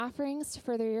offerings to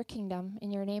further your kingdom. In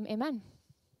your name, amen.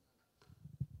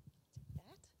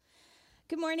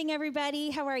 Good morning,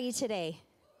 everybody. How are you today?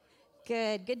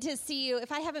 Good to see you.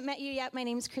 If I haven't met you yet, my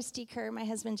name's Christy Kerr. My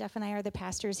husband Jeff and I are the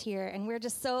pastors here, and we're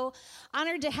just so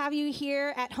honored to have you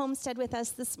here at Homestead with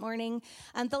us this morning.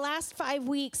 The last 5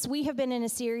 weeks, we have been in a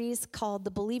series called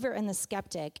The Believer and the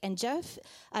Skeptic, and Jeff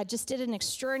just did an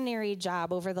extraordinary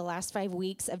job over the last 5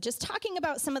 weeks of just talking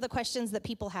about some of the questions that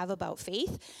people have about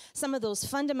faith, some of those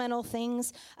fundamental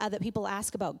things that people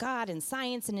ask about God and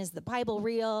science, and is the Bible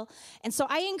real? And so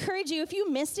I encourage you, if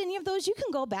you missed any of those, you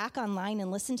can go back online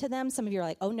and listen to them. Some of you are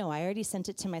like, oh no, I already sent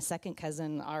it to my second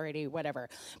cousin already, whatever.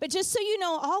 But just so you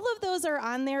know, all of those are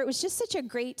on there. It was just such a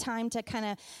great time to kind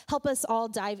of help us all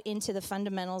dive into the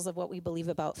fundamentals of what we believe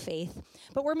about faith.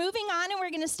 But we're moving on, and we're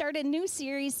going to start a new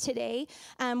series today.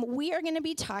 We are going to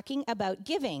be talking about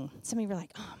giving. Some of you are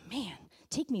like, oh man,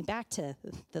 take me back to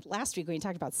the last week when you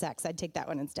talked about sex. I'd take that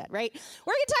one instead, right?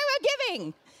 We're going to talk about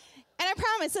giving. And I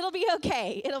promise it'll be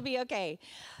okay. It'll be okay.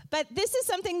 But this is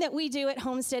something that we do at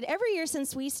Homestead. Every year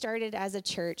since we started as a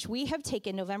church, we have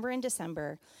taken November and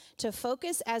December to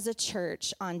focus as a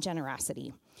church on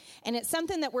generosity. And it's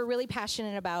something that we're really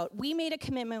passionate about. We made a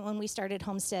commitment when we started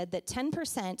Homestead that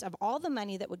 10% of all the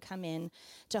money that would come in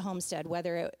to Homestead,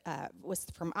 whether it was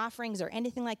from offerings or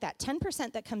anything like that,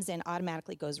 10% that comes in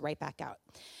automatically goes right back out.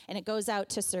 And it goes out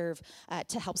to serve,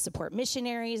 to help support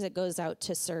missionaries. It goes out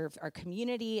to serve our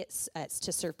community. It's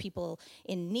to serve people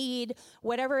in need,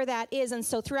 whatever that is. And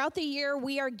so throughout the year,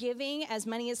 we are giving as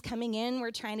money is coming in.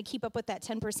 We're trying to keep up with that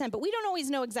 10%. But we don't always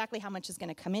know exactly how much is going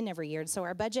to come in every year. And so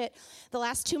our budget, the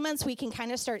last 2 months, we can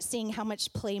kind of start seeing how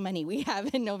much play money we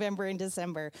have in November and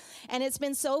December. And it's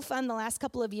been so fun the last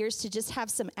couple of years to just have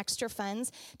some extra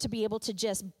funds to be able to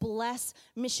just bless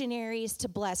missionaries, to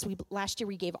bless. Last year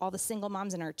we gave all the single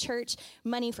moms in our church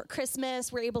money for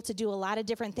Christmas. We're able to do a lot of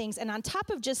different things. And on top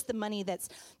of just the money that's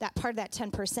that part of that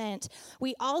 10%,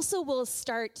 we also will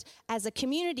start as a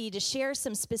community to share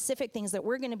some specific things that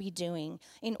we're going to be doing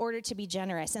in order to be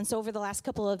generous. And so over the last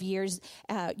couple of years,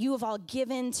 you have all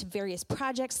given to various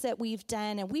projects that we've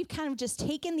done, and we've kind of just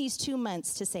taken these 2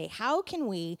 months to say, how can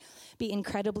we be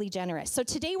incredibly generous? So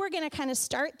today we're going to kind of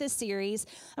start this series.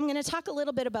 I'm going to talk a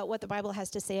little bit about what the Bible has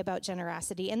to say about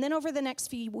generosity, and then over the next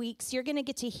few weeks, you're going to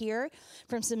get to hear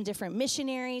from some different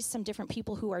missionaries, some different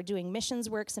people who are doing missions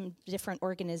work, some different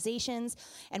organizations,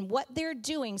 and what they're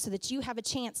doing so that you have a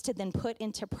chance to then put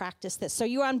into practice this. So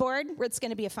you on board? It's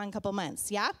going to be a fun couple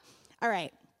months, yeah? All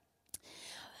right.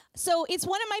 So it's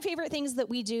one of my favorite things that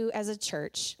we do as a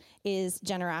church is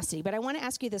generosity. But I want to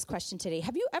ask you this question today.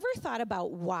 Have you ever thought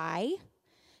about why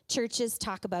churches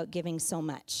talk about giving so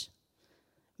much?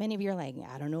 Many of you are like,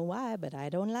 I don't know why, but I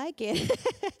don't like it.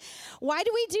 Why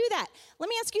do we do that? Let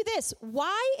me ask you this.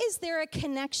 Why is there a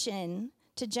connection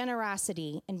to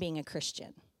generosity and being a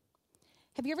Christian?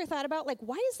 Have you ever thought about,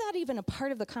 why is that even a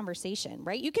part of the conversation,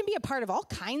 right? You can be a part of all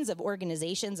kinds of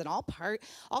organizations and all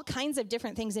kinds of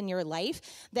different things in your life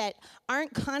that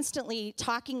aren't constantly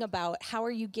talking about how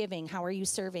are you giving, how are you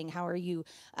serving, how are you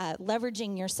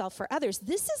leveraging yourself for others.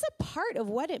 This is a part of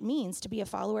what it means to be a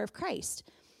follower of Christ.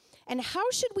 And how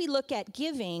should we look at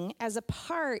giving as a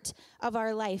part of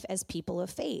our life as people of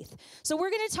faith? So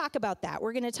we're going to talk about that.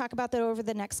 We're going to talk about that over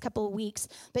the next couple of weeks.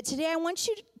 But today I want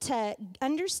you to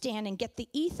understand and get the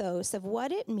ethos of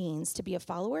what it means to be a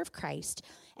follower of Christ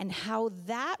and how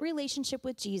that relationship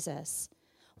with Jesus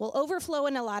will overflow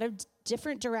in a lot of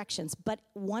different directions. But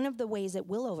one of the ways it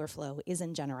will overflow is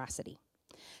in generosity.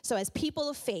 So as people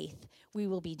of faith, we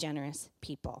will be generous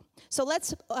people. So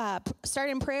let's start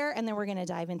in prayer, and then we're going to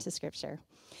dive into Scripture.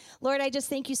 Lord, I just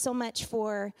thank you so much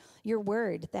for your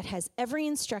word that has every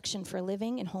instruction for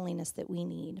living and holiness that we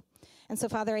need. And so,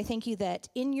 Father, I thank you that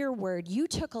in your word, you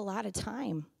took a lot of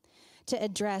time to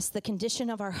address the condition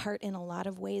of our heart in a lot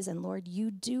of ways. And Lord, you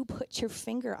do put your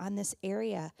finger on this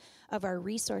area of our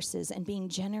resources and being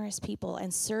generous people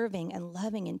and serving and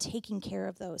loving and taking care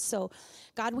of those. So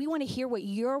God, we want to hear what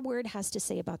your word has to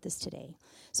say about this today.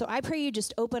 So I pray you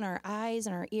just open our eyes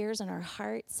and our ears and our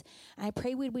hearts. And I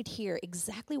pray we would hear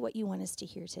exactly what you want us to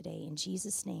hear today. In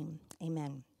Jesus' name,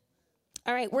 amen.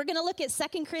 All right, we're going to look at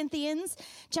 2 Corinthians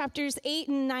chapters 8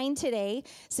 and 9 today.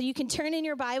 So you can turn in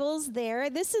your Bibles there.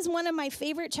 This is one of my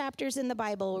favorite chapters in the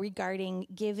Bible regarding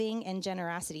giving and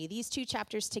generosity. These two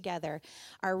chapters together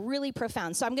are really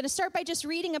profound. So I'm going to start by just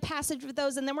reading a passage of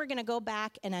those, and then we're going to go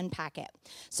back and unpack it.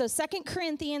 So 2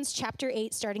 Corinthians chapter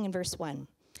 8, starting in verse 1.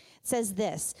 Says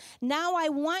this, "Now I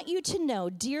want you to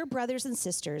know, dear brothers and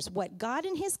sisters, what God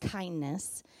in his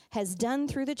kindness has done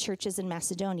through the churches in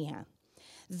Macedonia.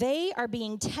 They are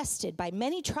being tested by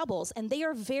many troubles, and they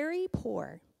are very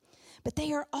poor. but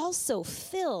they are also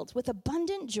filled with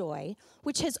abundant joy,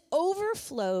 which has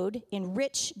overflowed in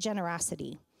rich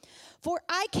generosity. For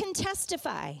I can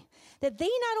testify that they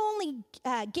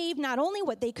gave not only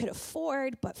what they could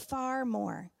afford, but far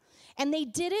more. And they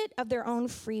did it of their own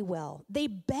free will. They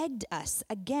begged us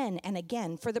again and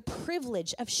again for the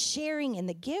privilege of sharing in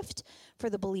the gift for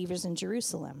the believers in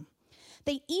Jerusalem.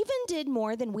 They even did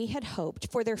more than we had hoped,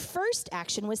 for their first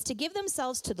action was to give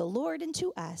themselves to the Lord and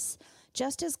to us,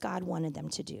 just as God wanted them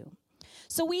to do.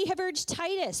 So we have urged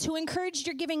Titus, who encouraged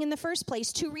your giving in the first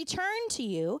place, to return to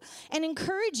you and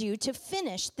encourage you to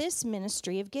finish this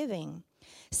ministry of giving.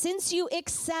 Since you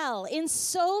excel in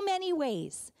so many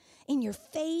ways, in your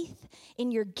faith,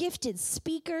 in your gifted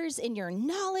speakers, in your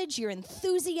knowledge, your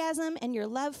enthusiasm, and your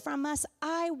love from us,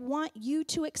 I want you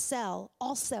to excel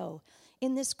also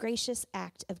in this gracious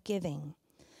act of giving.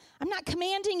 I'm not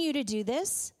commanding you to do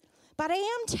this, but I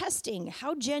am testing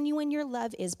how genuine your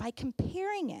love is by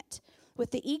comparing it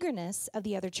with the eagerness of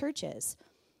the other churches.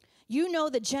 You know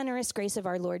the generous grace of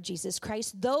our Lord Jesus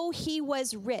Christ. Though he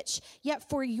was rich, yet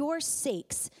for your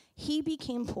sakes he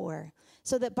became poor,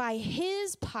 so that by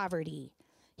his poverty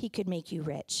he could make you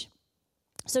rich.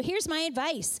 So here's my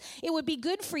advice. It would be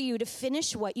good for you to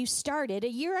finish what you started a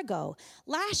year ago.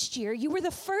 Last year, you were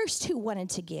the first who wanted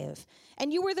to give,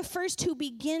 and you were the first who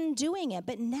began doing it,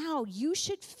 but now you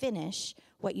should finish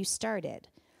what you started.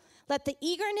 Let the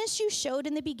eagerness you showed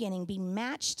in the beginning be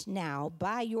matched now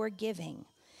by your giving.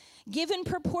 Give in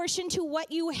proportion to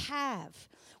what you have.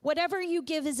 Whatever you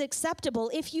give is acceptable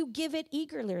if you give it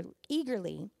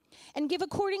eagerly, and give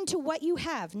according to what you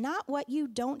have, not what you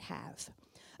don't have.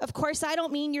 Of course, I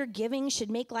don't mean your giving should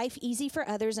make life easy for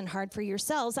others and hard for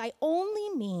yourselves. I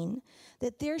only mean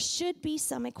that there should be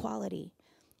some equality.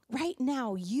 Right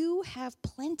now, you have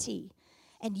plenty,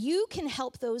 and you can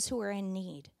help those who are in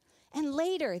need. And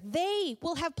later, they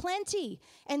will have plenty,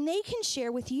 and they can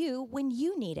share with you when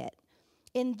you need it.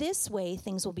 In this way,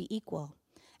 things will be equal.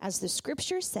 As the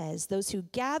scripture says, those who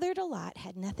gathered a lot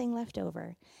had nothing left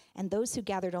over, and those who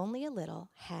gathered only a little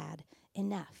had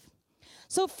enough.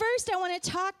 So first, I want to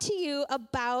talk to you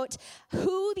about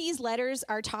who these letters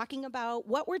are talking about,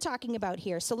 what we're talking about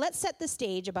here. So let's set the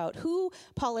stage about who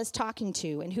Paul is talking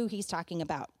to and who he's talking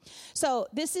about. So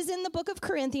this is in the book of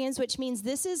Corinthians, which means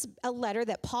this is a letter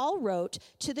that Paul wrote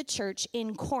to the church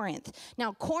in Corinth.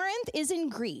 Now, Corinth is in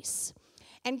Greece.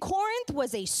 And Corinth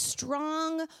was a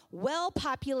strong,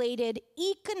 well-populated,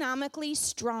 economically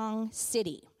strong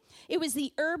city. It was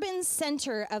the urban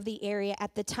center of the area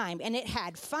at the time, and it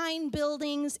had fine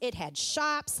buildings, it had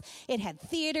shops, it had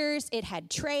theaters, it had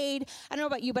trade. I don't know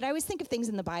about you, but I always think of things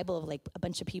in the Bible of like a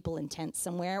bunch of people in tents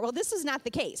somewhere. Well, this is not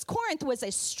the case. Corinth was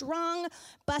a strong,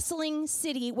 bustling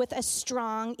city with a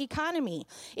strong economy.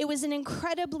 It was an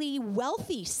incredibly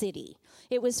wealthy city.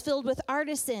 It was filled with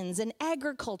artisans and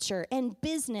agriculture and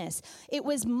business. It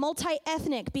was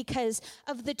multi-ethnic because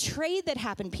of the trade that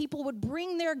happened. People would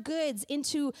bring their goods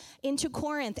into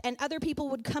Corinth, and other people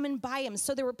would come and buy them.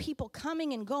 So there were people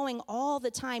coming and going all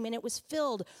the time, and it was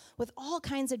filled with all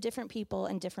kinds of different people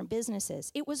and different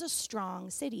businesses. It was a strong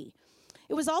city.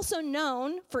 It was also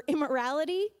known for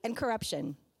immorality and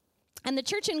corruption. And the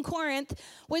church in Corinth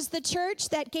was the church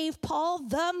that gave Paul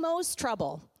the most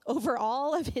trouble over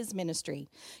all of his ministry.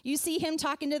 You see him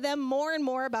talking to them more and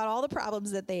more about all the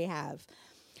problems that they have.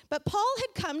 But Paul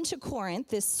had come to Corinth,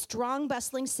 this strong,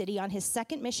 bustling city, on his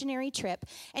second missionary trip,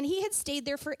 and he had stayed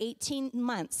there for 18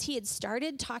 months. He had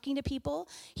started talking to people.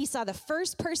 He saw the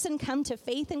first person come to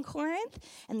faith in Corinth,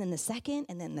 and then the second,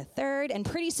 and then the third, and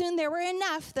pretty soon there were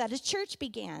enough that a church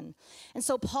began. And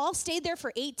so Paul stayed there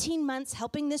for 18 months,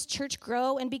 helping this church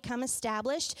grow and become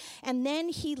established, and then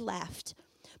he left.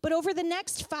 But over the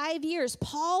next 5 years,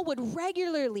 Paul would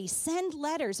regularly send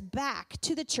letters back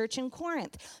to the church in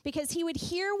Corinth because he would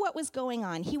hear what was going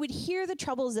on. He would hear the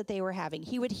troubles that they were having.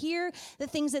 He would hear the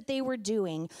things that they were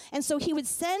doing. And so he would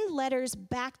send letters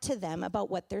back to them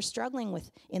about what they're struggling with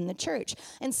in the church.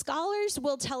 And scholars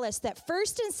will tell us that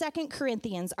 1st and 2nd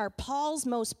Corinthians are Paul's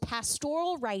most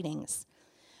pastoral writings.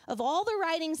 Of all the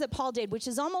writings that Paul did, which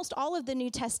is almost all of the New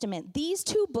Testament, these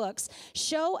two books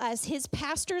show us his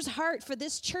pastor's heart for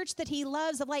this church that he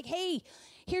loves, of like, hey,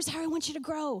 here's how I want you to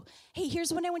grow. Hey,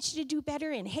 here's what I want you to do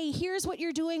better in. Hey, here's what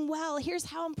you're doing well. Here's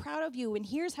how I'm proud of you, and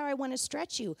here's how I want to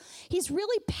stretch you. He's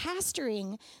really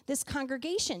pastoring this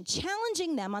congregation,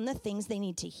 challenging them on the things they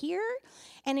need to hear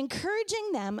and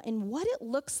encouraging them in what it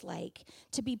looks like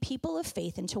to be people of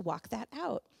faith and to walk that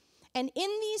out. And in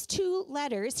these two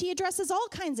letters, he addresses all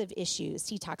kinds of issues.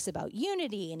 He talks about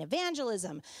unity and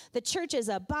evangelism, the church as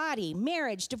a body,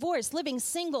 marriage, divorce, living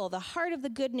single, the heart of the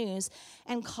good news,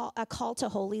 and a call to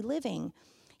holy living.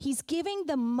 He's giving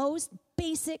the most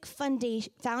basic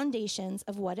foundations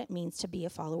of what it means to be a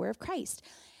follower of Christ.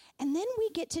 And then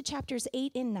we get to chapters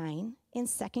 8 and 9 in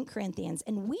 2 Corinthians,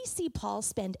 and we see Paul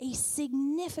spend a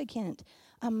significant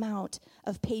amount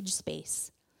of page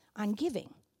space on giving.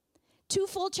 2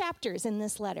 full chapters in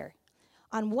this letter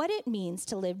on what it means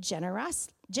to live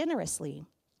generously.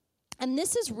 And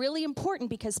this is really important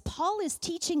because Paul is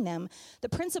teaching them the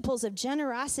principles of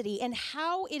generosity and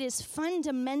how it is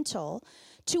fundamental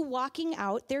to walking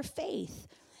out their faith.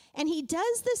 And he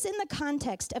does this in the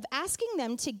context of asking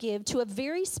them to give to a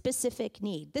very specific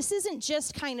need. This isn't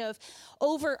just kind of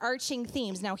overarching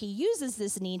themes. Now, he uses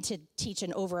this need to teach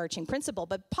an overarching principle,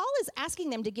 but Paul is asking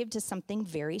them to give to something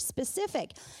very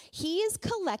specific. He is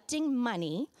collecting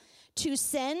money to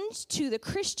send to the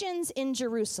Christians in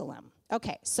Jerusalem.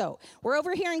 Okay, so we're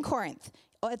over here in Corinth.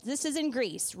 This is in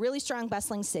Greece, really strong,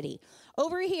 bustling city.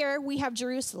 Over here, we have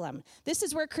Jerusalem. This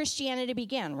is where Christianity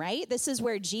began, right? This is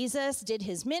where Jesus did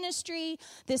his ministry.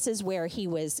 This is where he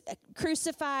was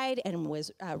crucified and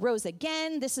was rose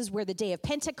again. This is where the day of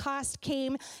Pentecost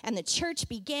came and the church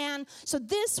began. So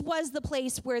this was the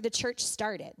place where the church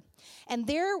started. And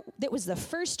that was the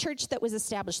first church that was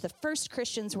established. The first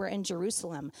Christians were in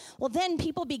Jerusalem. Well, then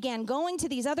people began going to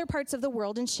these other parts of the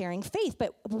world and sharing faith.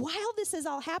 But while this is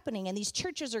all happening and these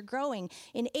churches are growing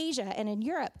in Asia and in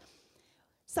Europe,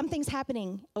 something's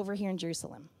happening over here in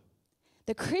Jerusalem.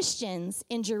 The Christians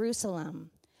in Jerusalem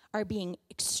are being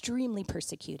extremely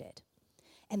persecuted,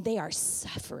 and they are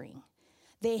suffering.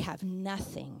 They have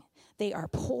nothing. They are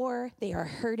poor, they are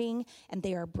hurting, and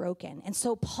they are broken. And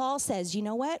so Paul says, you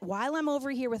know what? While I'm over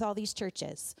here with all these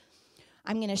churches,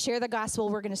 I'm going to share the gospel.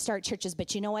 We're going to start churches.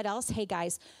 But you know what else? Hey,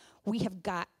 guys, we have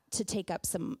got to take up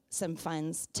some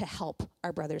funds to help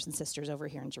our brothers and sisters over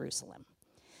here in Jerusalem.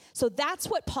 So that's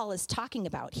what Paul is talking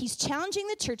about. He's challenging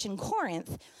the church in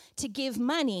Corinth to give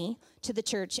money to the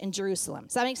church in Jerusalem.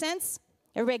 Does that make sense?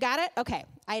 Everybody got it? Okay.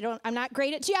 I'm not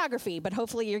great at geography, but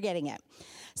hopefully you're getting it.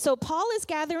 So Paul is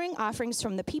gathering offerings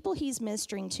from the people he's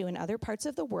ministering to in other parts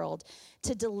of the world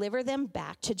to deliver them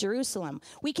back to Jerusalem.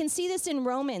 We can see this in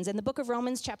Romans, in the book of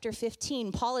Romans chapter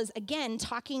 15. Paul is again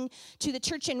talking to the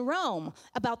church in Rome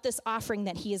about this offering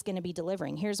that he is going to be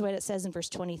delivering. Here's what it says in verse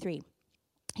 23.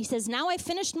 He says, "Now I've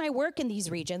finished my work in these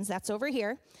regions," that's over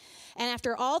here, "and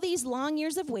after all these long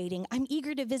years of waiting, I'm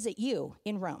eager to visit you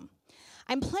in Rome.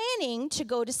 I'm planning to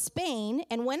go to Spain,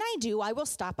 and when I do, I will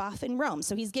stop off in Rome."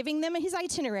 So he's giving them his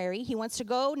itinerary. He wants to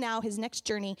go now, his next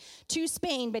journey, to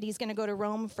Spain, but he's going to go to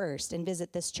Rome first and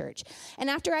visit this church. "And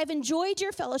after I've enjoyed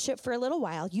your fellowship for a little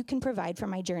while, you can provide for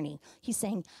my journey." He's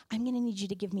saying, I'm going to need you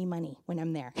to give me money when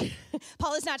I'm there.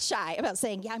 Paul is not shy about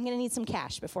saying, yeah, I'm going to need some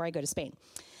cash before I go to Spain.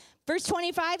 Verse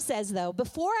 25 says, though,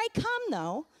 "Before I come,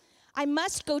 though, I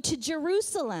must go to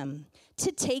Jerusalem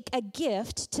to take a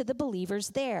gift to the believers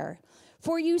there.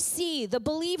 For you see, the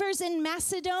believers in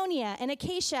Macedonia and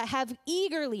Achaia have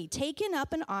eagerly taken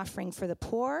up an offering for the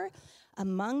poor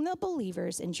among the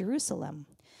believers in Jerusalem.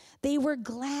 They were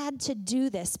glad to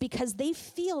do this because they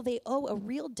feel they owe a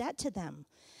real debt to them.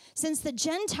 Since the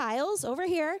Gentiles, over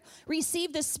here,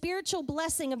 receive the spiritual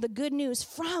blessing of the good news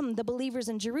from the believers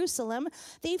in Jerusalem,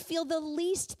 they feel the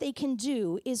least they can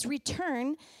do is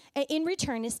in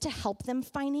return is to help them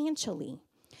financially.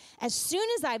 As soon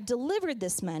as I've delivered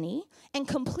this money and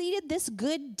completed this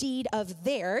good deed of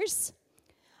theirs,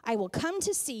 I will come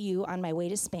to see you on my way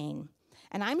to Spain.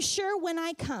 And I'm sure when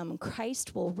I come,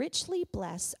 Christ will richly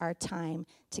bless our time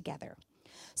together."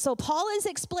 So Paul is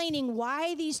explaining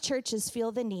why these churches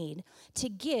feel the need to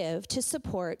give to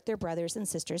support their brothers and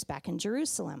sisters back in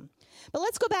Jerusalem. But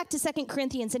let's go back to 2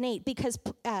 Corinthians 8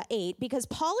 because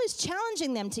Paul is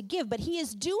challenging them to give, but he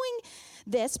is doing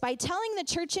this by telling the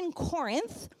church in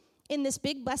Corinth, in this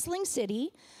big bustling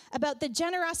city, about the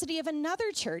generosity of another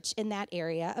church in that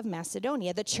area of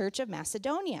Macedonia, the church of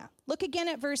Macedonia. Look again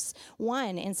at verse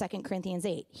 1 in 2 Corinthians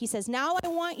 8. He says, "Now I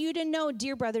want you to know,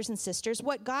 dear brothers and sisters,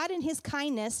 what God in his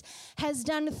kindness has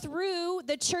done through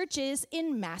the churches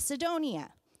in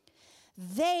Macedonia.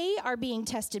 They are being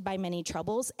tested by many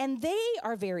troubles, and they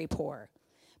are very poor.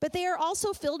 But they are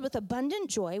also filled with abundant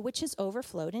joy, which has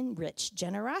overflowed in rich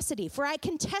generosity. For I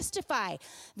can testify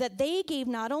that they gave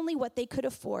not only what they could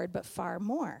afford, but far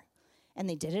more. And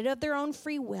they did it of their own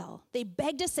free will. They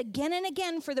begged us again and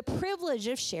again for the privilege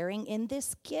of sharing in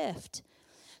this gift."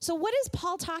 So what is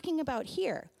Paul talking about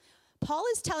here? Paul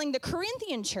is telling the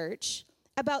Corinthian church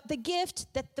about the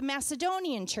gift that the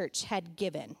Macedonian church had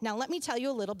given. Now, let me tell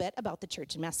you a little bit about the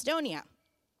church in Macedonia.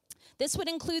 This would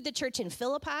include the church in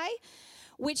Philippi,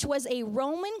 which was a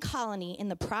Roman colony in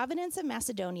the province of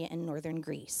Macedonia in northern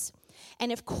Greece.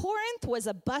 And if Corinth was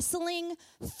a bustling,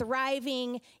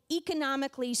 thriving,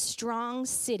 economically strong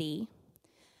city,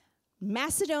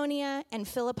 Macedonia and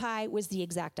Philippi was the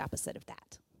exact opposite of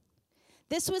that.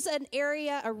 This was an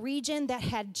area, a region that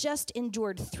had just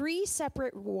endured 3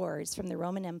 separate wars from the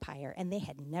Roman Empire, and they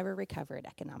had never recovered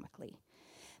economically.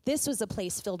 This was a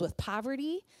place filled with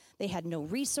poverty. They had no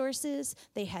resources.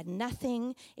 They had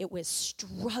nothing. It was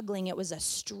struggling. It was a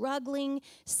struggling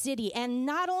city. And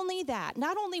not only that,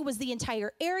 not only was the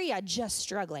entire area just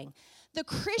struggling, the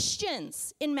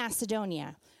Christians in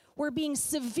Macedonia were being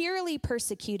severely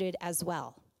persecuted as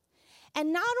well.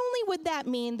 And not only would that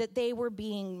mean that they were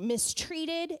being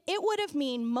mistreated, it would have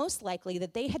meant most likely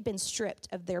that they had been stripped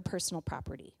of their personal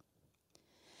property.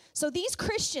 So these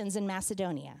Christians in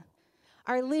Macedonia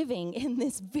are living in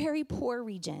this very poor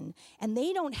region, and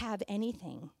they don't have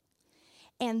anything.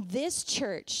 And this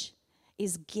church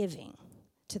is giving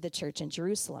to the church in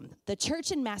Jerusalem. The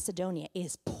church in Macedonia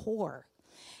is poor.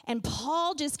 And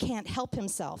Paul just can't help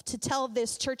himself to tell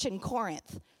this church in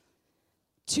Corinth,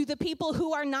 to the people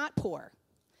who are not poor,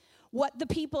 what the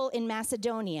people in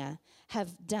Macedonia have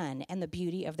done and the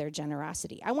beauty of their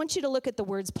generosity. I want you to look at the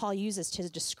words Paul uses to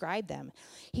describe them.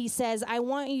 He says, I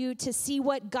want you to see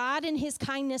what God in his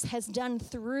kindness has done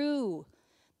through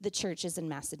the churches in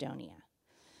Macedonia,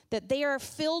 that they are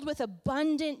filled with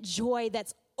abundant joy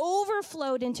that's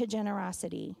overflowed into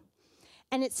generosity.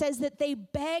 And it says that they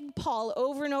begged Paul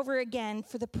over and over again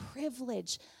for the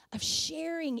privilege of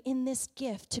sharing in this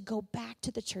gift to go back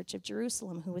to the church of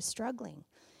Jerusalem who was struggling.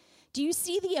 Do you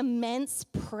see the immense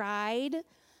pride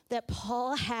that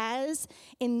Paul has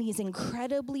in these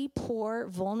incredibly poor,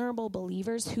 vulnerable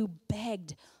believers who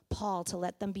begged Paul to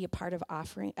let them be a part of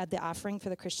the offering for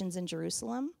the Christians in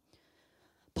Jerusalem?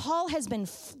 Paul has been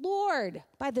floored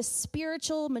by the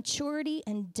spiritual maturity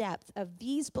and depth of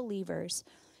these believers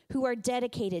who are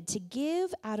dedicated to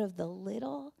give out of the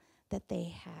little that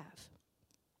they have.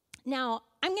 Now,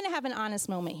 I'm going to have an honest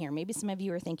moment here. Maybe some of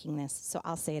you are thinking this, so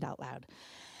I'll say it out loud.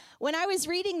 When I was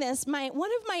reading this, one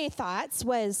of my thoughts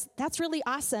was, that's really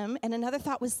awesome. And another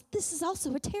thought was, this is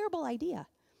also a terrible idea.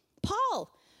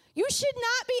 Paul, you should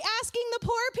not be asking the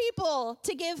poor people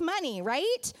to give money,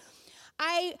 right?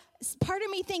 Part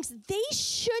of me thinks they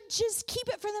should just keep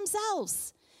it for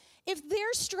themselves. If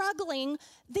they're struggling,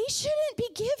 they shouldn't be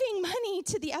giving money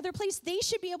to the other place. They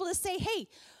should be able to say, hey,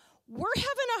 we're having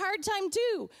a hard time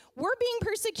too. We're being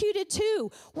persecuted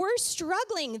too. We're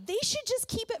struggling. They should just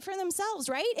keep it for themselves,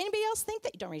 right? Anybody else think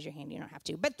that? Don't raise your hand. You don't have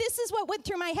to. But this is what went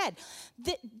through my head.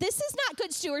 This is not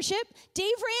good stewardship.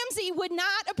 Dave Ramsey would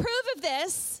not approve of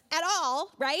this at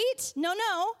all, right?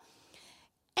 No.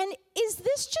 And is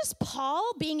this just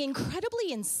Paul being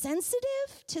incredibly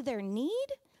insensitive to their need?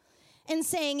 And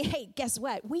saying, hey, guess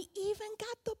what? We even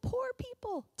got the poor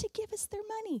people to give us their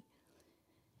money.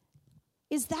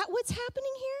 Is that what's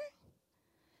happening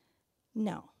here?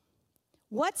 No.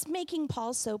 What's making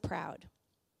Paul so proud?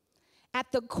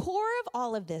 At the core of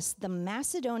all of this, the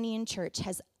Macedonian church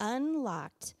has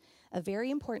unlocked a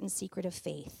very important secret of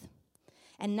faith.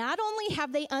 And not only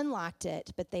have they unlocked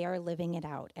it, but they are living it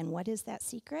out. And what is that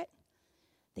secret?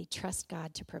 They trust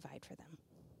God to provide for them.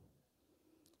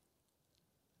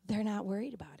 They're not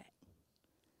worried about it.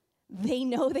 They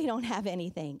know they don't have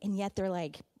anything, and yet they're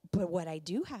like, but what I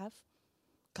do have,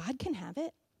 God can have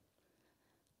it.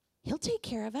 He'll take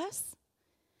care of us.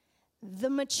 The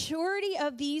maturity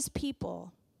of these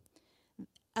people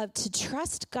to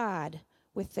trust God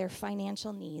with their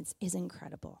financial needs is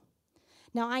incredible.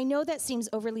 Now, I know that seems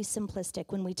overly simplistic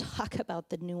when we talk about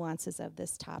the nuances of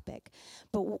this topic,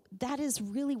 but that is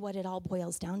really what it all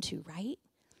boils down to, right?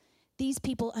 These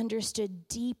people understood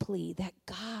deeply that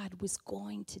God was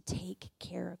going to take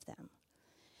care of them.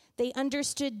 They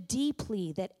understood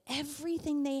deeply that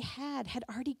everything they had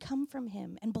already come from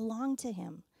him and belonged to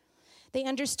him. They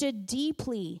understood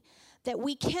deeply that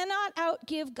we cannot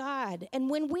outgive God.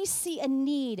 And when we see a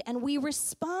need and we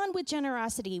respond with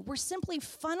generosity, we're simply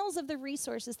funnels of the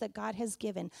resources that God has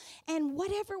given. And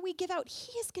whatever we give out,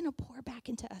 he is going to pour back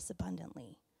into us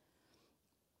abundantly.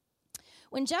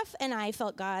 When Jeff and I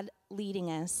felt God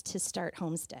leading us to start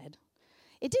Homestead,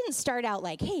 it didn't start out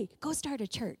like, hey, go start a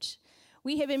church.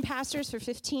 We had been pastors for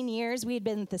 15 years. We had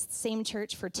been at the same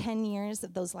church for 10 years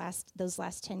of those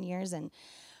last 10 years. And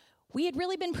we had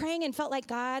really been praying and felt like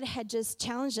God had just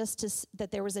challenged us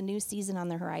that there was a new season on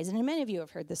the horizon. And many of you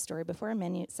have heard this story before,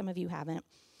 and some of you haven't.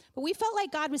 But we felt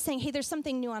like God was saying, hey, there's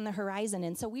something new on the horizon.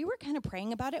 And so we were kind of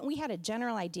praying about it, and we had a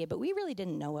general idea, but we really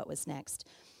didn't know what was next.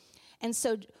 And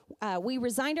so we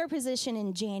resigned our position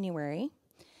in January,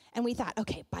 and we thought,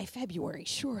 okay, by February,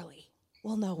 surely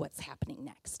we'll know what's happening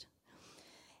next.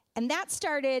 And that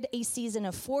started a season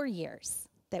of 4 years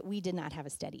that we did not have a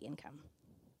steady income.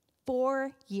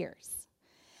 4 years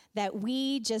that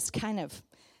we just kind of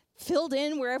filled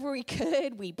in wherever we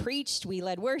could. We preached, we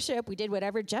led worship, we did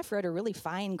whatever. Jeff wrote a really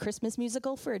fine Christmas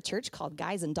musical for a church called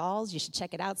Guys and Dolls. You should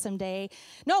check it out someday.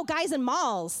 No, Guys and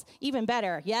Malls, even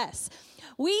better, yes.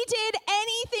 We did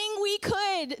anything we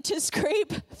could to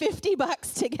scrape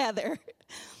 $50 together.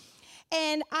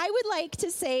 And I would like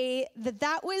to say that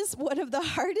that was one of the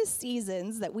hardest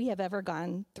seasons that we have ever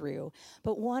gone through,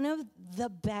 but one of the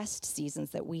best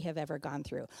seasons that we have ever gone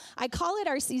through. I call it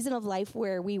our season of life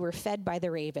where we were fed by the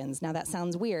ravens. Now that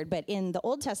sounds weird, but in the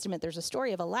Old Testament, there's a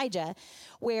story of Elijah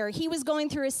where he was going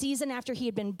through a season after he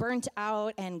had been burnt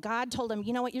out, and God told him,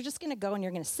 you know what, you're just going to go and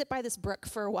you're going to sit by this brook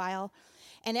for a while,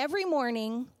 and every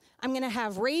morning I'm going to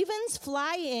have ravens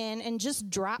fly in and just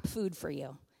drop food for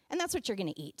you, and that's what you're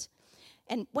going to eat.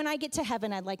 And when I get to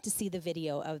heaven, I'd like to see the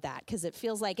video of that because it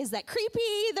feels like, is that creepy,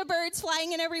 the birds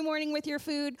flying in every morning with your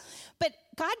food? But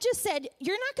God just said,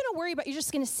 you're not going to worry about it. You're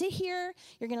just going to sit here,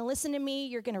 you're going to listen to me,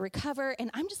 you're going to recover,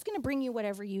 and I'm just going to bring you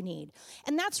whatever you need.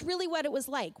 And that's really what it was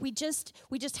like. We just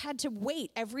had to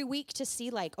wait every week to see,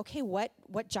 like, okay, what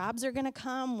jobs are going to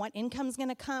come, what income's going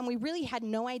to come. We really had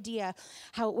no idea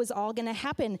how it was all going to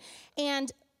happen. And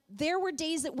there were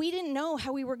days that we didn't know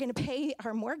how we were going to pay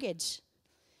our mortgage.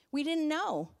 We didn't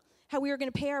know how we were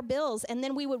going to pay our bills, and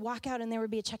then we would walk out and there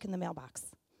would be a check in the mailbox.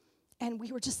 And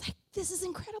we were just like, this is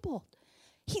incredible.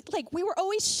 We were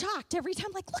always shocked every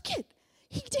time, like, look it,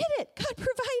 he did it. God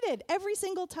provided every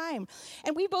single time.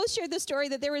 And we both shared the story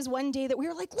that there was one day that we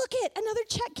were like, look it, another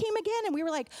check came again. And we were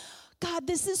like, God,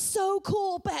 this is so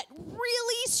cool, but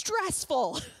really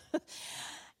stressful.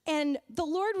 And the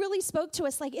Lord really spoke to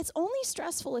us like, it's only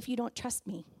stressful if you don't trust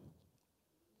me.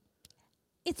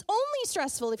 It's only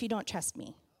stressful if you don't trust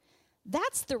me.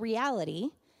 That's the reality.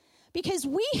 Because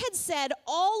we had said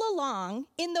all along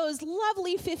in those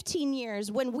lovely 15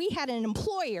 years when we had an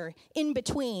employer in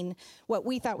between what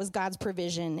we thought was God's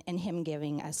provision and him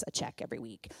giving us a check every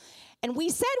week. And we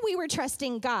said we were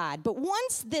trusting God, but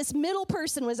once this middle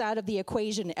person was out of the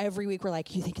equation every week, we're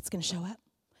like, you think it's going to show up?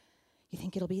 You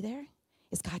think it'll be there?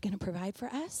 Is God going to provide for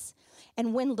us?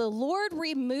 And when the Lord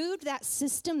removed that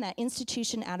system, that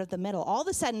institution out of the middle, all of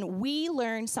a sudden we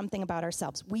learned something about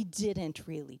ourselves. We didn't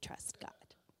really trust God.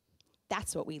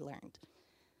 That's what we learned.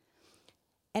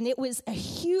 And it was a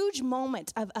huge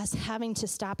moment of us having to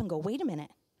stop and go, wait a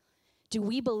minute. Do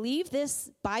we believe this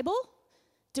Bible?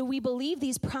 Do we believe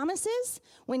these promises?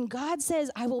 When God says,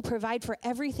 I will provide for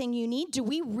everything you need, do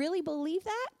we really believe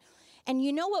that? And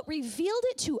you know what revealed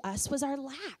it to us was our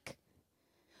lack.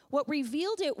 What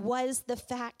revealed it was the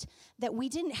fact that we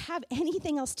didn't have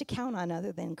anything else to count on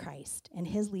other than Christ and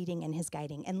his leading and his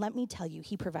guiding. And let me tell you,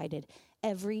 he provided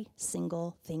every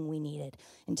single thing we needed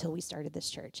until we started this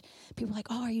church. People are like,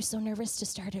 oh, are you so nervous to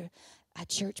start a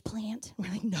church plant? And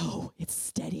we're like, no, it's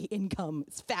steady income.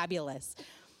 It's fabulous.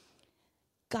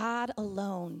 God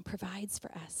alone provides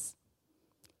for us.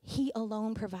 He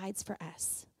alone provides for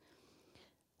us.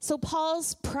 So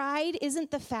Paul's pride isn't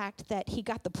the fact that he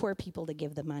got the poor people to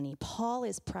give the money. Paul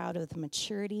is proud of the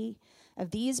maturity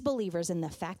of these believers and the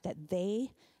fact that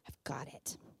they have got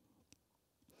it.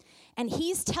 And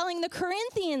he's telling the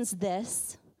Corinthians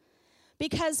this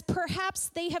because perhaps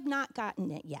they have not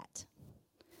gotten it yet.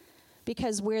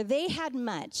 Because where they had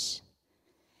much,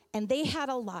 and they had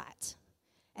a lot,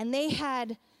 and they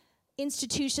had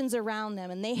institutions around them,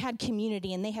 and they had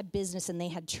community, and they had business, and they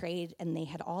had trade, and they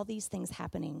had all these things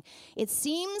happening. It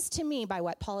seems to me, by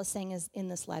what Paul is saying is in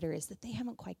this letter, is that they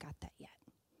haven't quite got that yet.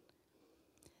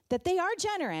 That they are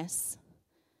generous,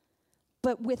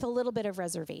 but with a little bit of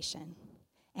reservation.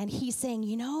 And he's saying,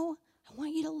 you know, I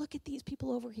want you to look at these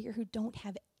people over here who don't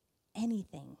have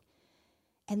anything.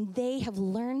 And they have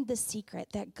learned the secret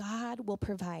that God will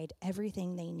provide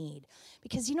everything they need.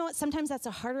 Because you know what? Sometimes that's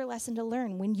a harder lesson to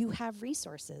learn when you have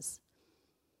resources.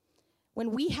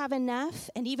 When we have enough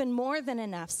and even more than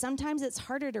enough, sometimes it's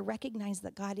harder to recognize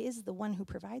that God is the one who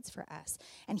provides for us.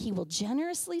 And he will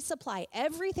generously supply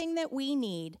everything that we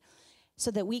need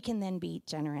so that we can then be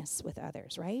generous with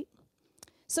others, right?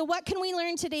 So what can we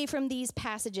learn today from these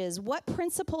passages? What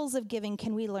principles of giving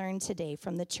can we learn today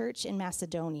from the church in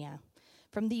Macedonia?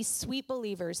 From these sweet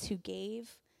believers who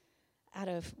gave out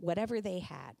of whatever they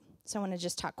had. So I want to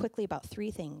just talk quickly about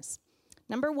 3 things.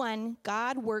 Number 1,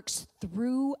 God works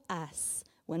through us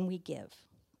when we give.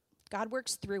 God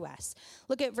works through us.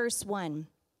 Look at verse 1.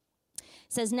 It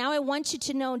says, now I want you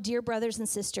to know, dear brothers and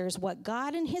sisters, what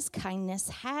God in his kindness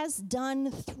has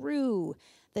done through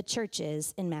the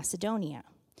churches in Macedonia.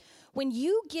 When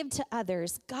you give to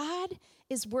others, God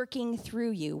is working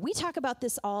through you. We talk about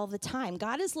this all the time.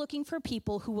 God is looking for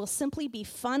people who will simply be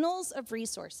funnels of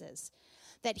resources,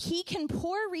 that he can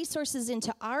pour resources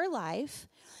into our life,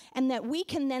 and that we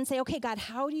can then say, okay, God,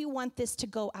 how do you want this to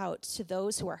go out to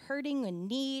those who are hurting and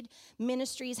need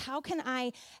ministries? How can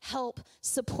I help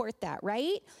support that,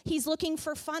 right? He's looking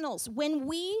for funnels. When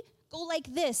we go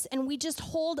like this and we just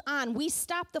hold on, we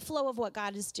stop the flow of what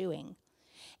God is doing.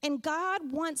 And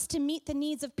God wants to meet the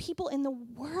needs of people in the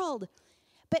world.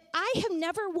 But I have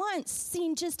never once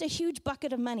seen just a huge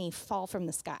bucket of money fall from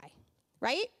the sky,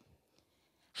 right?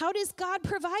 How does God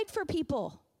provide for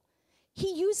people?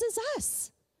 He uses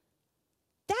us.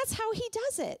 That's how he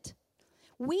does it.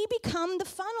 We become the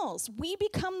funnels. We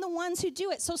become the ones who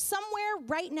do it. So somewhere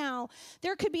right now,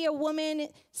 there could be a woman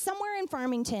somewhere in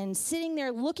Farmington sitting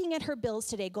there looking at her bills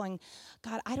today going,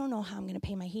 God, I don't know how I'm going to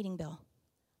pay my heating bill.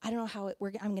 I don't know how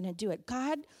I'm going to do it.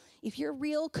 God, if you're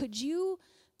real, could you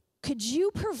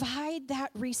provide that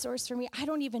resource for me? I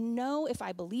don't even know if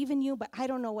I believe in you, but I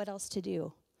don't know what else to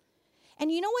do.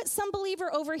 And you know what? Some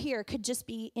believer over here could just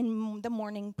be in the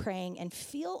morning praying and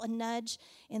feel a nudge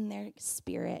in their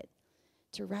spirit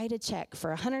to write a check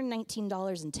for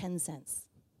 $119.10.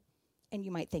 And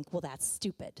you might think, well, that's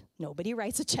stupid. Nobody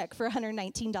writes a check for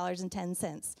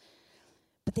 $119.10.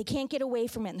 But they can't get away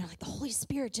from it. And they're like, the Holy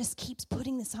Spirit just keeps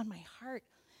putting this on my heart.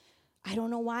 I don't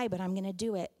know why, but I'm going to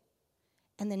do it.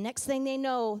 And the next thing they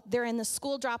know, they're in the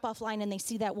school drop-off line and they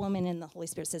see that woman and the Holy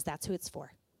Spirit says, that's who it's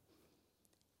for.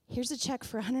 Here's a check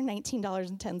for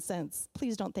 $119.10.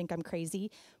 Please don't think I'm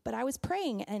crazy. But I was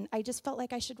praying and I just felt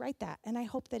like I should write that. And I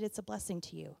hope that it's a blessing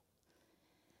to you.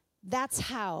 That's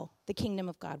how the kingdom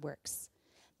of God works.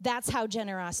 That's how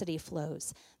generosity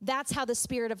flows. That's how the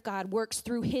Spirit of God works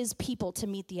through his people to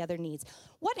meet the other needs.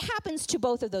 What happens to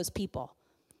both of those people?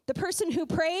 The person who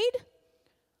prayed,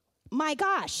 my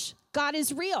gosh, God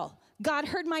is real. God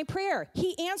heard my prayer.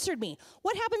 He answered me.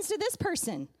 What happens to this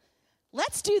person?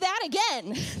 Let's do that again.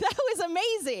 That was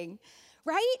amazing,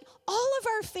 right? All of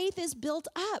our faith is built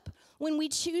up when we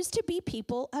choose to be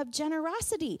people of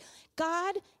generosity.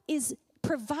 God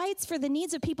provides for the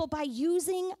needs of people by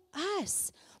using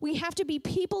us. We have to be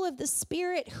people of the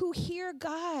Spirit who hear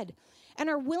God and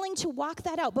are willing to walk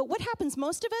that out. But what happens?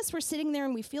 Most of us, we're sitting there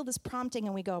and we feel this prompting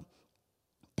and we go,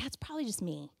 that's probably just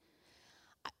me.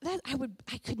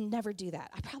 I could never do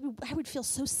that. I would feel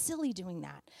so silly doing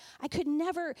that. I could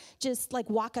never just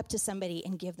walk up to somebody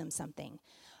and give them something.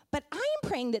 But I am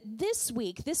praying that this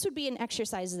week, this would be an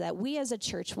exercise that we as a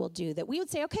church will do, that we would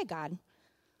say, okay, God,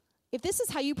 if this is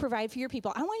how you provide for your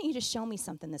people, I want you to show me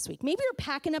something this week. Maybe you're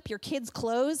packing up your kids'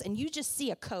 clothes and you just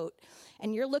see a coat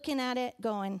and you're looking at it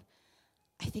going,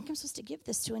 I think I'm supposed to give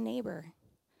this to a neighbor.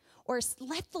 Or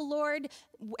let the Lord,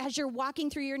 as you're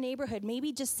walking through your neighborhood,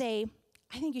 maybe just say,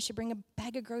 I think you should bring a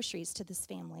bag of groceries to this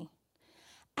family.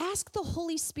 Ask the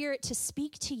Holy Spirit to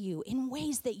speak to you in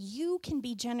ways that you can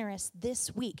be generous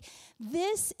this week.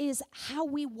 This is how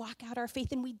we walk out our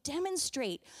faith and we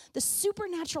demonstrate the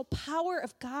supernatural power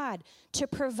of God to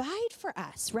provide for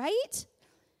us, right?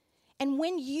 And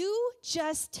when you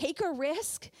just take a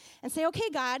risk and say, okay,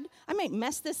 God, I might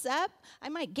mess this up. I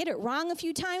might get it wrong a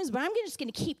few times, but I'm just going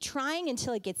to keep trying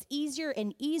until it gets easier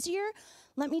and easier.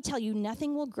 Let me tell you,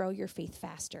 nothing will grow your faith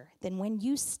faster than when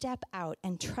you step out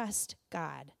and trust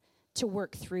God to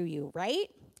work through you, right?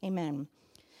 Amen.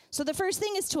 So the first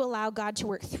thing is to allow God to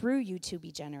work through you to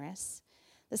be generous.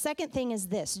 The second thing is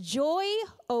this: joy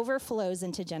overflows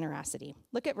into generosity.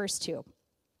 Look at verse 2.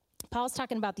 Paul's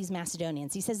talking about these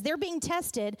Macedonians. He says, they're being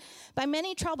tested by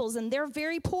many troubles and they're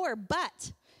very poor,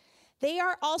 but they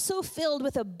are also filled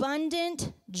with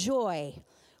abundant joy,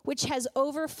 which has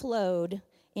overflowed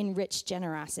in rich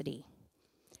generosity.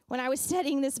 When I was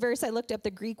studying this verse, I looked up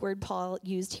the Greek word Paul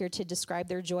used here to describe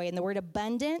their joy. And the word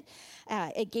abundant,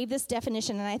 it gave this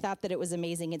definition, and I thought that it was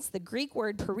amazing. It's the Greek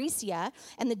word parisia,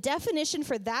 and the definition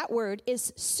for that word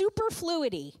is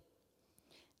superfluity.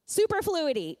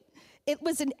 Superfluity. It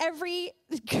was in every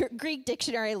Greek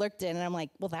dictionary I looked in, and I'm like,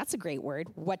 well, that's a great word.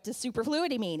 What does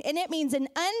superfluity mean? And it means an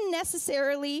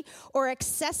unnecessarily or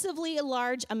excessively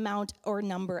large amount or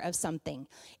number of something.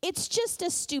 It's just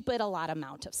a stupid a lot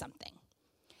amount of something.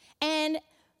 And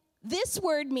this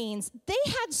word means they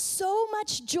had so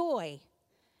much joy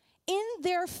in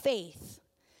their faith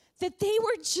that they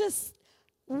were just,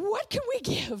 what can we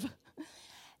give?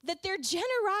 That their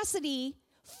generosity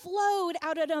flowed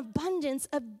out an abundance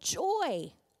of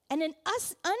joy and an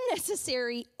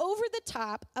unnecessary,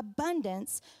 over-the-top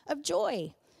abundance of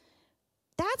joy.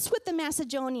 That's what the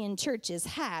Macedonian churches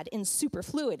had in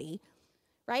superfluity,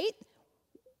 right?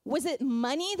 Was it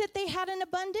money that they had in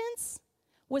abundance?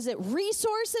 Was it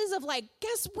resources of like,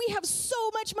 guess we have so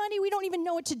much money we don't even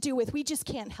know what to do with. We just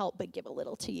can't help but give a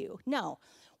little to you. No.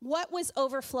 What was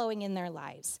overflowing in their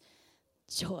lives?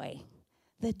 Joy.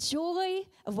 The joy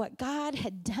of what God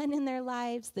had done in their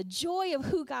lives, the joy of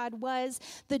who God was,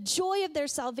 the joy of their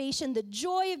salvation, the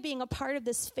joy of being a part of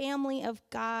this family of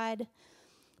God.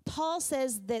 Paul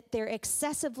says that their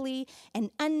excessively and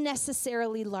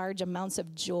unnecessarily large amounts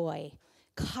of joy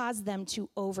caused them to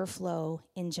overflow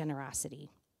in generosity.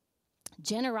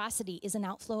 Generosity is an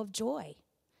outflow of joy.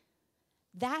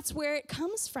 That's where it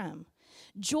comes from.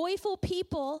 Joyful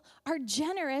people are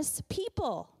generous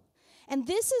people. And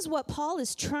this is what Paul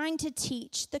is trying to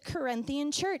teach the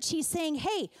Corinthian church. He's saying,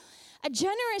 hey, a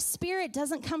generous spirit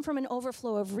doesn't come from an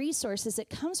overflow of resources.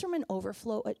 It comes from an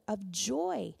overflow of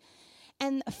joy.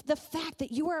 And the fact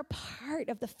that you are a part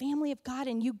of the family of God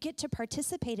and you get to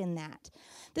participate in that.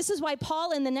 This is why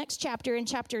Paul in the next chapter, in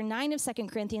chapter 9 of 2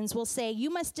 Corinthians, will say,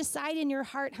 you must decide in your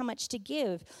heart how much to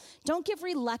give. Don't give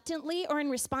reluctantly or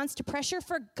in response to pressure,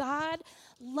 for God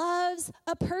loves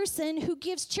a person who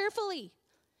gives cheerfully,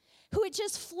 who it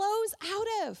just flows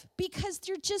out of because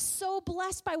you're just so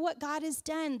blessed by what God has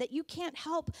done that you can't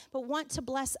help but want to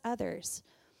bless others.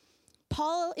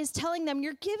 Paul is telling them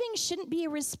your giving shouldn't be a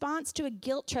response to a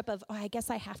guilt trip of, I guess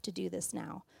I have to do this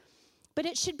now. But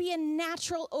it should be a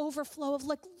natural overflow of,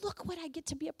 look what I get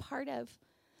to be a part of.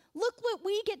 Look what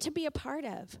we get to be a part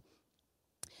of.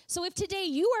 So if today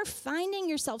you are finding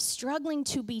yourself struggling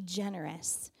to be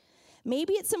generous,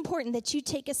 maybe it's important that you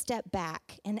take a step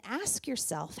back and ask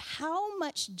yourself how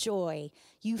much joy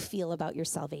you feel about your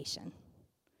salvation.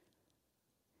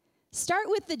 Start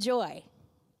with the joy,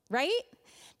 right?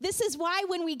 This is why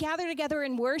when we gather together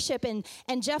in worship and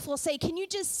Jeff will say, can you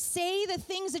just say the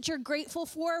things that you're grateful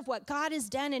for of what God has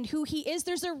done and who he is?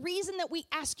 There's a reason that we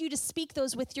ask you to speak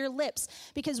those with your lips.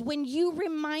 Because when you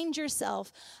remind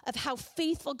yourself of how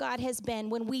faithful God has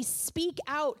been, when we speak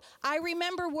out, I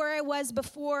remember where I was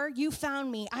before you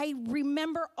found me. I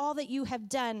remember all that you have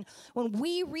done. When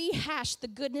we rehash the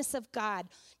goodness of God,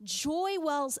 joy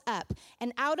wells up.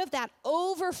 And out of that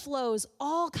overflows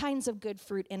all kinds of good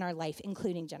fruit in our life,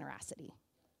 including generosity.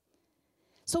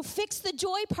 So fix the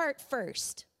joy part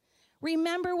first.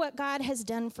 Remember what God has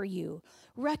done for you.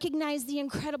 Recognize the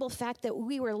incredible fact that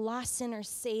we were lost sinners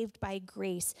saved by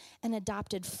grace and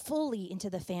adopted fully into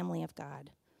the family of God.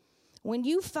 When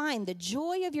you find the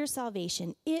joy of your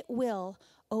salvation, it will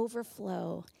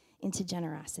overflow into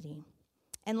generosity.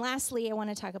 And lastly, I want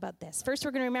to talk about this. First,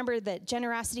 we're going to remember that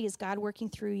generosity is God working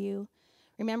through you.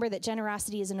 Remember that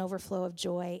generosity is an overflow of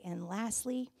joy. And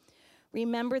lastly,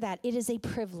 remember that it is a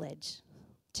privilege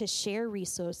to share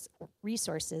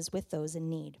resources with those in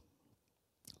need.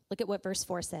 Look at what verse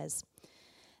 4 says.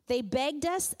 They begged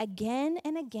us again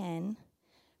and again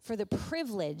for the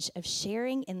privilege of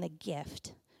sharing in the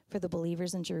gift for the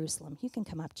believers in Jerusalem. You can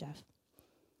come up, Jeff.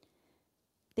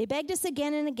 They begged us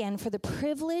again and again for the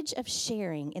privilege of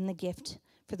sharing in the gift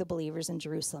for the believers in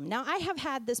Jerusalem. Now, I have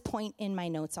had this point in my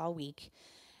notes all week.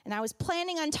 And I was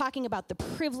planning on talking about the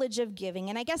privilege of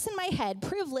giving. And I guess in my head,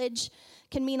 privilege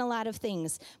can mean a lot of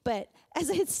things. But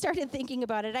as I started thinking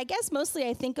about it, I guess mostly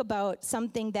I think about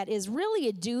something that is really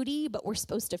a duty, but we're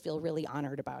supposed to feel really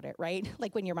honored about it, right?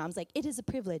 Like when your mom's like, it is a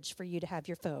privilege for you to have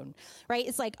your phone, right?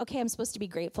 It's like, okay, I'm supposed to be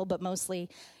grateful, but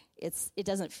mostly it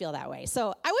doesn't feel that way.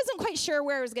 So I wasn't quite sure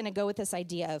where I was going to go with this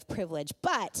idea of privilege.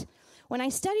 But when I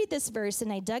studied this verse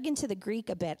and I dug into the Greek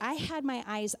a bit, I had my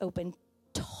eyes open.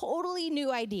 Totally new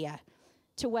idea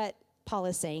to what Paul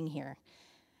is saying here.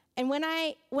 And when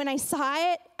I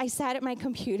saw it, I sat at my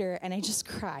computer and I just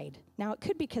cried. Now, it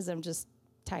could be because I'm just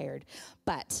tired,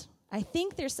 but I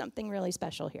think there's something really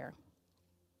special here.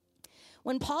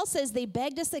 When Paul says they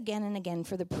begged us again and again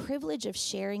for the privilege of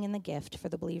sharing in the gift for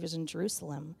the believers in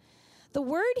Jerusalem, the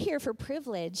word here for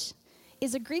privilege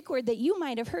is a Greek word that you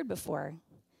might have heard before.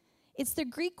 It's the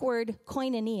Greek word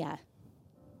koinonia.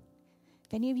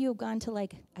 If any of you have gone to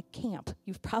like a camp,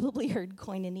 you've probably heard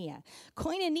koinonia.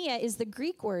 Koinonia is the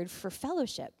Greek word for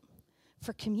fellowship,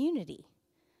 for community,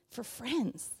 for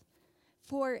friends,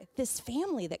 for this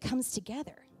family that comes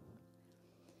together.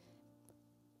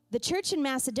 The church in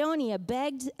Macedonia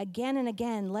begged again and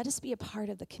again, let us be a part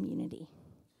of the community.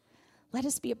 Let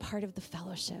us be a part of the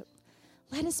fellowship.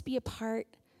 Let us be a part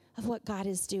of what God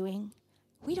is doing.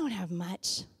 We don't have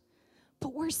much,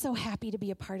 but we're so happy to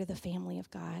be a part of the family of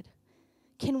God.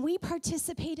 Can we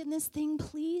participate in this thing,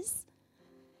 please?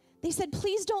 They said,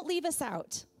 please don't leave us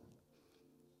out.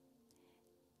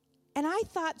 And I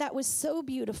thought that was so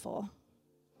beautiful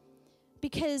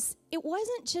because it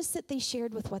wasn't just that they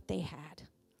shared with what they had.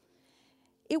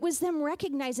 It was them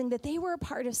recognizing that they were a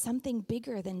part of something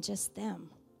bigger than just them.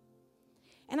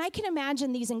 And I can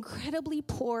imagine these incredibly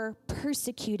poor,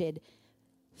 persecuted,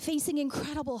 facing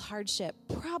incredible hardship,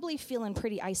 probably feeling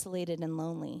pretty isolated and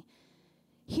lonely.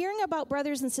 Hearing about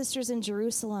brothers and sisters in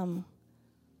Jerusalem,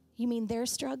 you mean they're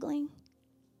struggling?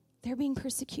 They're being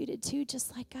persecuted too,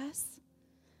 just like us?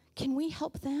 Can we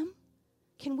help them?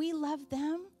 Can we love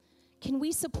them? Can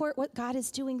we support what God is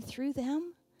doing through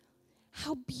them?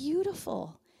 How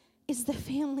beautiful is the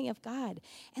family of God.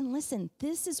 And listen,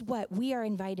 this is what we are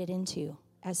invited into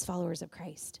as followers of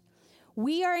Christ.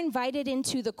 We are invited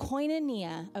into the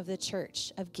koinonia of the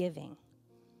church of giving.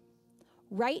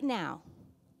 Right now,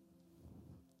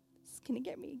 it's going to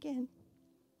get me again.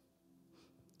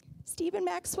 Stephen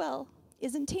Maxwell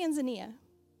is in Tanzania.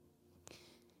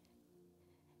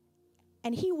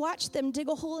 And he watched them dig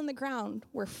a hole in the ground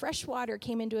where fresh water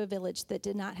came into a village that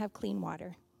did not have clean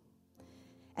water.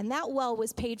 And that well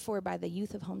was paid for by the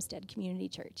youth of Homestead Community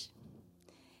Church.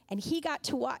 And he got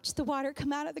to watch the water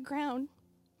come out of the ground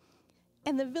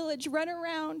and the village run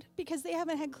around because they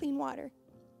haven't had clean water.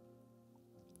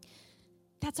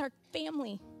 That's our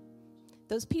family.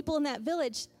 Those people in that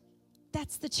village,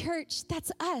 that's the church.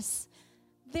 That's us.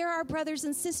 They're our brothers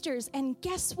and sisters. And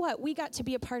guess what? We got to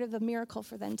be a part of the miracle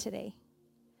for them today.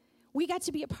 We got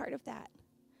to be a part of that.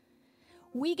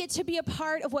 We get to be a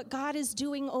part of what God is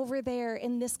doing over there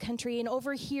in this country and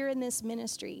over here in this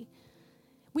ministry.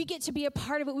 We get to be a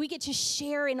part of it. We get to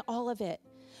share in all of it.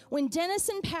 When Dennis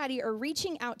and Patty are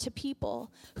reaching out to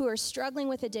people who are struggling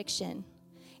with addiction,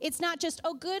 it's not just,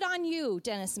 oh, good on you,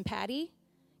 Dennis and Patty.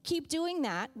 Keep doing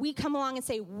that. We come along and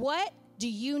say, what do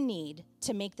you need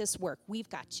to make this work? We've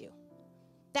got you.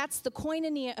 That's the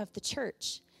koinonia of the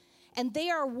church. And they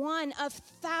are one of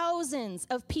thousands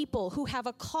of people who have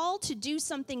a call to do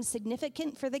something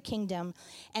significant for the kingdom,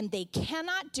 and they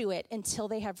cannot do it until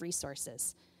they have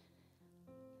resources.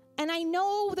 And I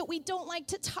know that we don't like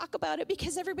to talk about it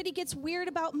because everybody gets weird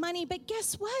about money, but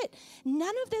guess what?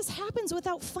 None of this happens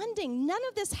without funding. None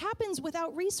of this happens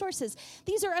without resources.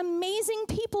 These are amazing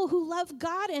people who love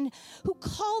God and who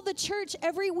call the church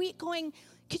every week going,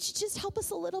 could you just help us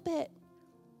a little bit?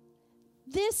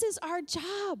 This is our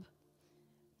job.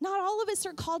 Not all of us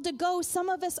are called to go. Some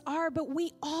of us are, but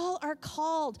we all are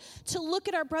called to look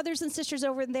at our brothers and sisters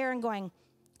over there and going,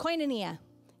 koinonia,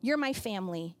 you're my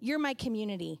family. You're my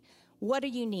community. What do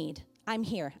you need? I'm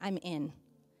here. I'm in.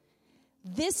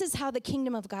 This is how the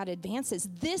kingdom of God advances.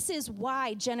 This is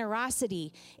why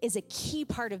generosity is a key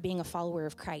part of being a follower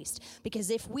of Christ.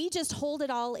 Because if we just hold it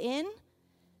all in,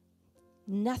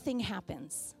 nothing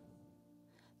happens.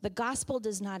 The gospel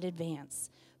does not advance.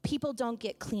 People don't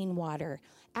get clean water.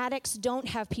 Addicts don't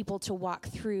have people to walk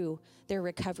through their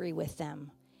recovery with them.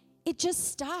 It just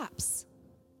stops.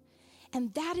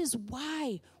 And that is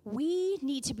why we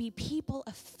need to be people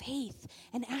of faith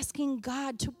and asking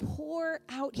God to pour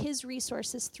out his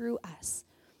resources through us.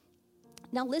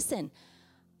 Now listen,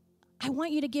 I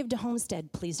want you to give to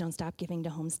Homestead. Please don't stop giving to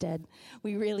Homestead.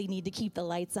 We really need to keep the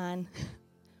lights on.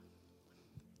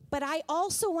 But I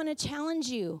also want to challenge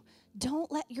you, don't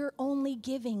let your only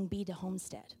giving be to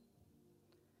Homestead,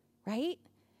 right?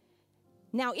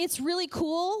 Now, it's really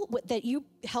cool that you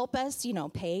help us,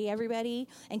 pay everybody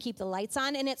and keep the lights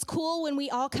on. And it's cool when we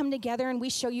all come together and we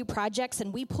show you projects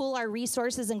and we pool our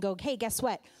resources and go, hey, guess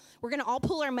what? We're going to all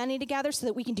pool our money together so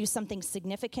that we can do something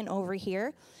significant over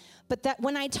here. But that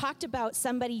when I talked about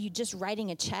somebody you just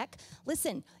writing a check,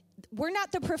 listen, we're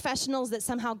not the professionals that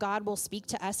somehow God will speak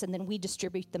to us and then we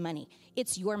distribute the money.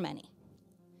 It's your money.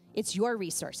 It's your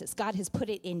resources. God has put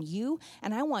it in you,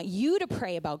 and I want you to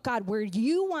pray about, God, where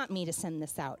you want me to send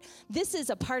this out. This is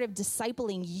a part of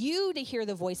discipling you to hear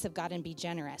the voice of God and be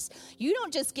generous. You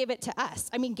don't just give it to us.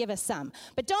 I mean, give us some.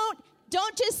 But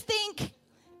don't just think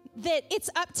that it's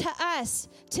up to us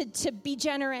to be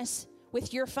generous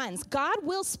with your funds. God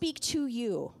will speak to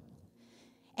you.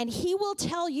 And he will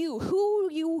tell you who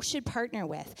you should partner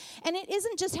with. And it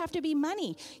isn't just have to be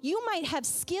money. You might have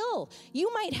skill.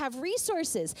 You might have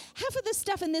resources. Half of the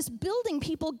stuff in this building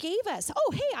people gave us.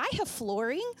 Oh, hey, I have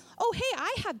flooring. Oh, hey,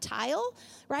 I have tile,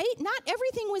 right? Not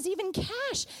everything was even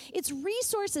cash. It's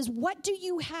resources. What do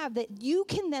you have that you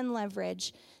can then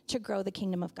leverage to grow the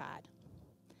kingdom of God?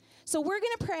 So we're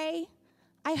going to pray.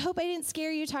 I hope I didn't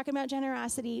scare you talking about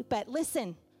generosity, but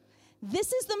listen.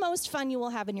 This is the most fun you will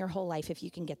have in your whole life if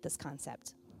you can get this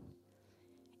concept.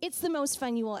 It's the most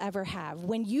fun you will ever have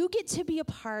when you get to be a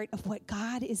part of what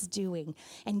God is doing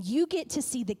and you get to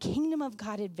see the kingdom of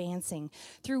God advancing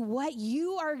through what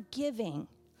you are giving.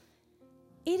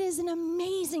 It is an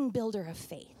amazing builder of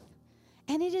faith,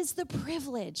 and it is the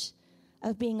privilege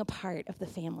of being a part of the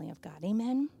family of God.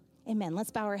 Amen? Amen. Let's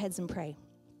bow our heads and pray.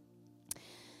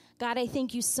 God, I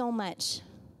thank you so much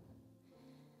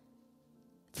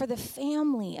for the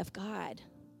family of God.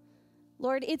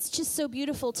 Lord, it's just so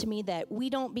beautiful to me that we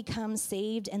don't become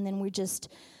saved and then we're just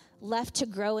left to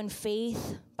grow in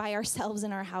faith by ourselves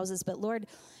in our houses. But Lord,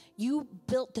 you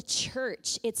built the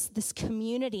church. It's this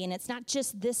community, and it's not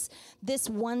just this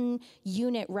one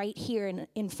unit right here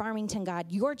in Farmington,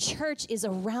 God. Your church is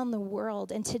around the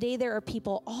world, and today there are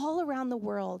people all around the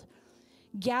world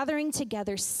gathering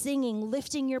together, singing,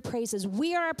 lifting your praises.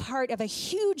 We are a part of a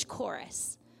huge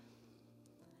chorus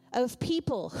of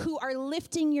people who are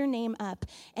lifting your name up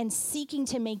and seeking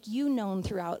to make you known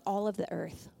throughout all of the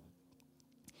earth.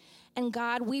 And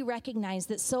God, we recognize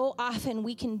that so often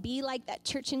we can be like that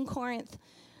church in Corinth,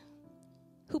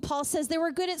 who Paul says they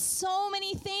were good at so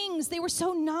many things. They were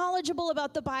so knowledgeable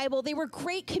about the Bible. They were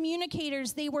great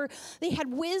communicators. They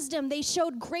had wisdom. They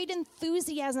showed great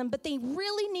enthusiasm, but they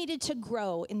really needed to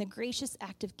grow in the gracious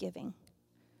act of giving.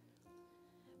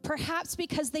 Perhaps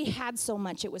because they had so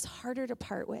much, it was harder to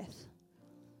part with.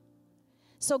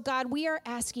 So God, we are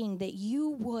asking that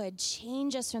you would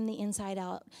change us from the inside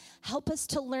out. Help us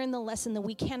to learn the lesson that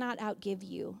we cannot outgive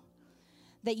you.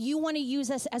 That you want to use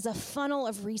us as a funnel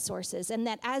of resources, and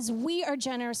that as we are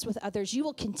generous with others, you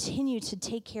will continue to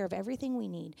take care of everything we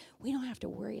need. We don't have to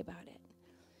worry about it.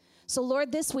 So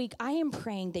Lord, this week, I am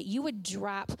praying that you would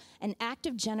drop an act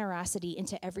of generosity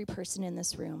into every person in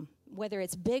this room, whether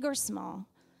it's big or small.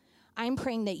 I'm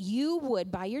praying that you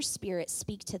would, by your Spirit,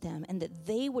 speak to them and that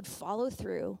they would follow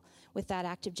through with that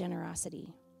act of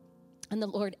generosity. And the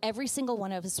Lord, every single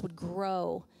one of us would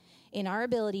grow in our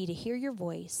ability to hear your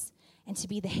voice and to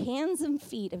be the hands and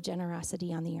feet of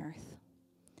generosity on the earth.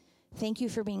 Thank you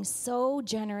for being so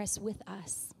generous with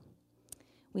us.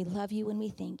 We love you and we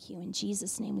thank you. In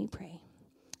Jesus' name we pray.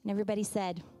 And everybody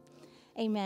said, amen.